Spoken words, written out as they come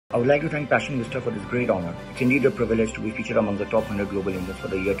I would like to thank Passion Vista for this great honor. It's indeed a privilege to be featured among the top 100 global Indians for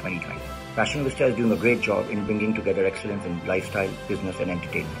the year 2020. Passion Vista is doing a great job in bringing together excellence in lifestyle, business and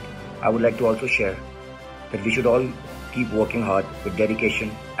entertainment. I would like to also share that we should all keep working hard with dedication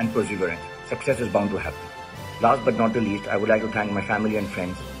and perseverance. Success is bound to happen. Last but not the least, I would like to thank my family and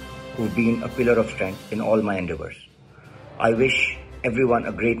friends who've been a pillar of strength in all my endeavors. I wish everyone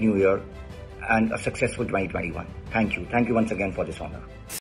a great new year and a successful 2021. Thank you. Thank you once again for this honor.